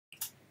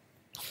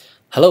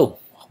Hello,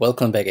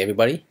 welcome back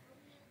everybody.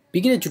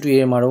 Begin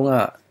tutorialမှာတော့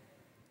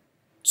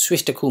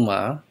switch တစ်ခုမှာ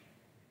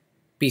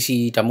PC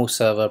ဒါမှမဟုတ်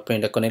server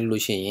printer connect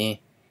လို့ရှိရင်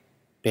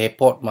ဘယ်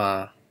port မှာ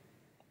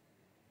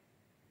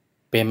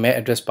ဘယ် MAC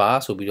address ပါ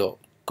ဆိုပြီးတော့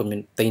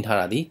သိမ်းထား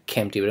တာဒီ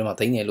cam table ထဲမှာ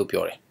သိမ်းတယ်လို့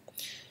ပြောတယ်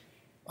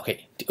Okay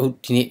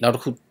ဒီနေ့နောက်တ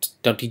စ်ခု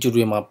ဒီ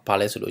tutorial မှာဘာ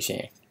လဲဆိုလို့ရှိရ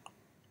င်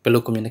ဘယ်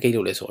လို communicate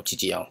လုပ်လဲဆိုတော့ကြည့်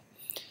ကြည့်အောင်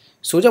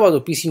ဆိုကြပါ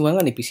စို့ PC1 က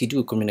နေ PC2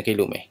 ကို communicate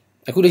လုပ်မယ်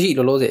အခုတည်းရှိ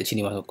လောလောဆယ်အခြေအ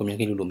နေမှာဆို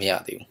communicate လုပ်လို့မရ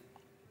သေးဘူး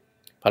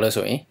ဘာလို့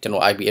ဆိုရင်ကျွန်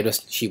တော် IP address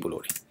ရှိဖို့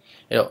လိုတယ်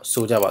အဲ့တော့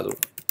ဆိုကြပါစို့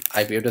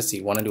IP address စီ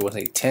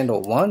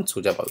 192.168.10.1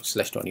 ဆိုကြပါစို့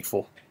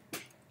 /24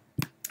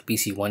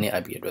 PC1 ရဲ့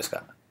IP address က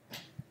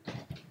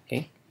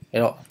Okay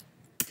အဲ့တော့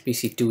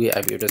PC2 ရဲ့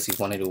IP address စီ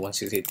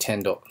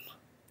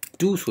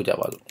 192.168.10.2 ဆိုကြ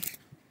ပါစို့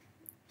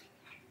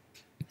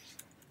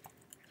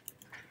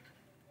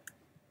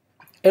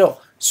အဲ့တော့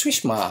switch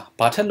မှာ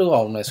ဘာထပ်လုပ်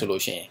အောင်လဲဆို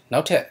လို့ရှိရင်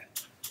နောက်ထပ်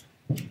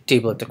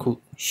table တစ်ခု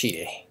ရှိတ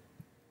ယ်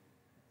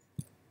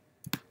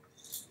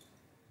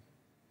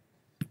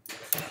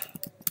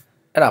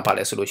အဲ့ဒါဘာ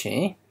လဲဆိုလို့ရှိရ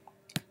င်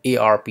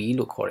ARP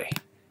လို့ခေါ်တယ်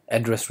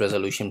Address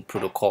Resolution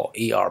Protocol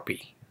ARP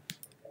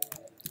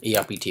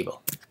table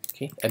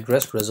okay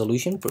Address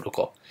Resolution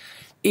Protocol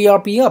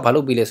ARP ကဘာလု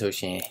ပ်ပေးလဲဆိုလို့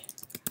ရှိရင်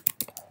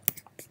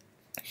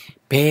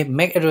ဘယ်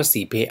MAC address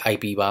စီဘယ်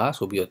IP ပါ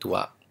ဆိုပြီးတော့သူက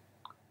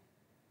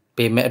ဘ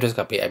ယ် MAC address က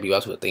ဘယ် IP ပါ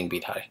ဆိုတော့တင်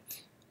ပေးထားတယ်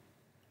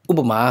ဥ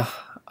ပမာ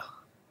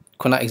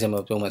ခုန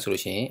example ပြောမှဆို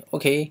လို့ရှိရင်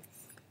okay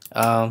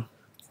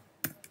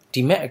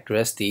ဒီ MAC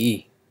address ဒီ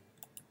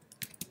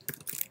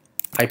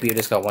IP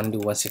address က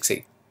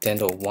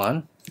 192.168.10.1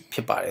 ဖြ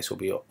စ်ပါတယ်ဆို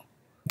ပြီးတော့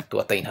သူ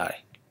ကတင်ထားတ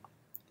ယ်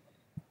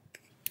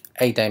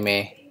အဲ့ဒီတိုင်းပဲ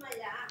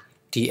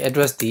ဒီ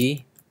address ဒီ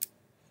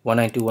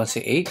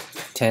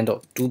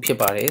 192.168.10.2 ဖြစ်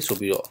ပါတယ်ဆို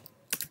ပြီးတော့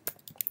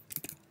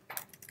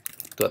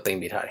သူကတင်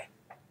ပေးထားတယ်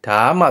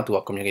ဒါမှသူက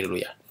communicate လုပ်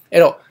လို့ရတယ်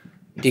အဲ့တော့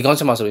ဒီ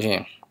concept မှာဆိုလို့ရှိရ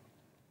င်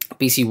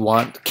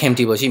PC1 cam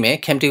table ရှိမယ်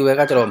cam table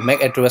ကကျတော့ MAC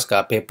address က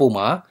ဘယ်ပို့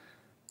မှာ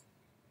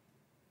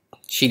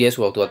ရှိတယ်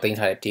ဆိုတော့သူကတင်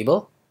ထားတဲ့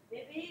table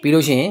ပြီး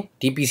လို့ရှိရင်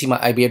ဒီ PC မှာ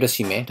IP address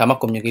ရှိမယ်ဒါမှ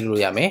communicate လု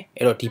ပ်ရမယ်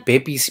အဲ့တော့ဒီဘယ်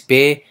PC ဘ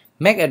ယ်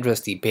MAC address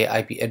ဒီဘယ်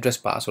IP address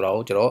ပါဆိုတာ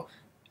ကိုကျွန်တော်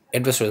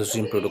Address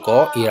Resolution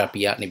Protocol ARP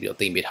ကနေပြီးတော့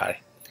တင်ပေးထားတယ်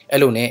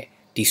အဲ့လိုနဲ့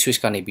ဒီ switch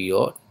ကနေပြီး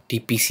တော့ဒီ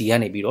PC က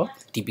နေပြီးတော့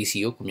ဒီ PC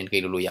ကို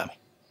communicate လုပ်လို့ရမယ်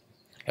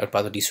အဲ့တော့ပါ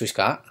တော့ဒီ switch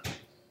က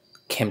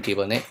cam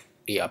table နဲ့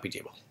ARP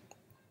table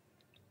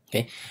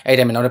okay အဲ့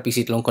ဒါမှနောက်တဲ့ PC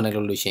တစ်လုံး connect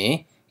လုပ်လို့ရှိရင်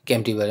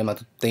cam table ထဲမှာ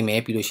တင်မ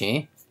ယ်ပြီးလို့ရှိရင်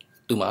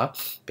သူ့မှာ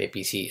ဘယ်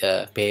PC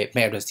ဘယ်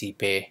MAC address ဒီ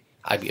ဘယ်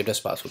IP address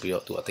ပါဆိုပြီး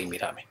တော့သူအသိ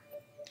ပေးထားမယ်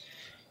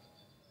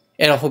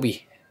အဲ့တော့ဟုတ်ပြီ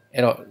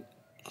အဲ့တော့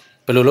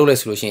ဘယ်လိုလုပ်လဲ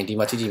ဆိုလို့ရှိရင်ဒီ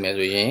မှာကြည့်ကြည့်မယ်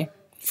ဆိုရင်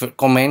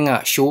command က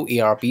show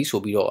ARP ဆို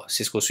ပြီးတော့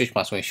Cisco switch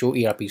မှာဆိုရင် show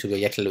ARP ဆို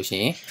ပြီးရိုက်ထည့်လို့ရှိ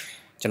ရင်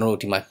ကျွန်တော်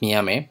တို့ဒီမှာမြင်ရ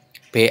မယ်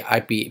ဘယ်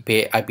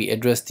IP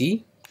address ဒီ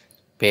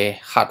ဘယ်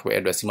hardware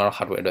address ဒီမှာတော့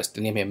hardware address ဒီ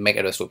နေ့မြင် MAC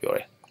address လို့ပြောတ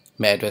ယ်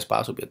MAC address ပါ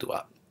ဆိုပြီးတော့သူက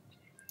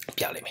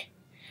ပြလိုက်မယ်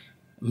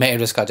MAC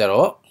address ကကြ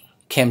တော့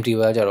cam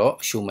table ကကြတော့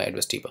show MAC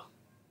address table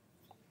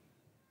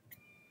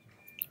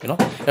နော်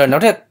အဲ့တော့နော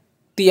က်ထပ်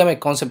သိရမယ့်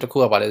concept တစ်ခု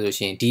ကဘာလဲဆို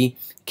ရှင်ဒီ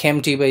cam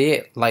table ရဲ့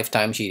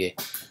lifetime ရှိတယ်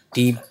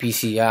ဒီ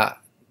PC က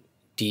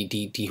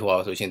ဒီဟို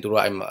ဆိုရှင်တို့က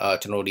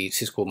ကျွန်တော်ဒီ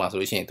Cisco မှာဆို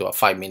လို့ရှိရင်သူက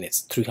5 minutes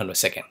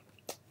 300 second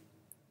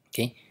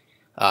okay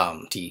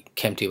ဒီ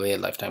cam table ရဲ့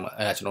lifetime မှာ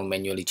အဲ့ဒါကျွန်တော်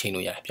manually change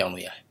လို့ရတယ်ပြောင်း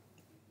လို့ရတယ်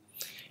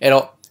အဲ့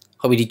တော့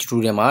ဟုတ်ပြီဒီ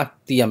tutorial မှာ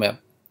သိရမယ့်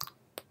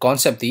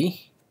concept ဒီ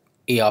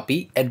ARP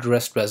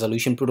Address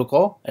Resolution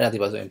Protocol အဲ့ဒါဒီ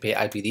ပါဆိုရင်ဘယ်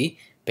IP ဒီ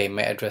ဘယ်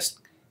MAC address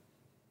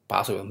ပါ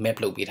ဆိုရင် map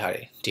လုပ်ပေးထားတ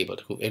ယ် table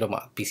တခုအဲ့တော့မှ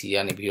PC က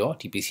နေပြီးတော့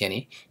ဒီ PC ကနေ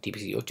ဒီ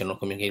PC ကိုကျွန်တော်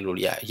communicate လုပ်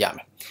လို့ရမ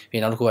ယ်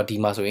ပြီးနောက်တစ်ခုကဒီ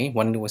မှာဆိုရင်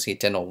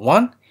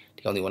 192.168.10.1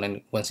 ဒီကောင်ဒီ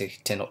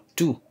 192.168.10.2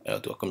 အဲ့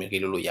တော့သူက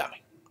communicate လုပ်လို့ရမ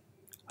ယ်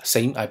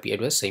same IP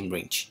address same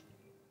range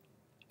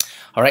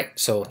all right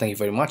so thank you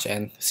very much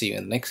and see you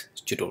in the next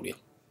tutorial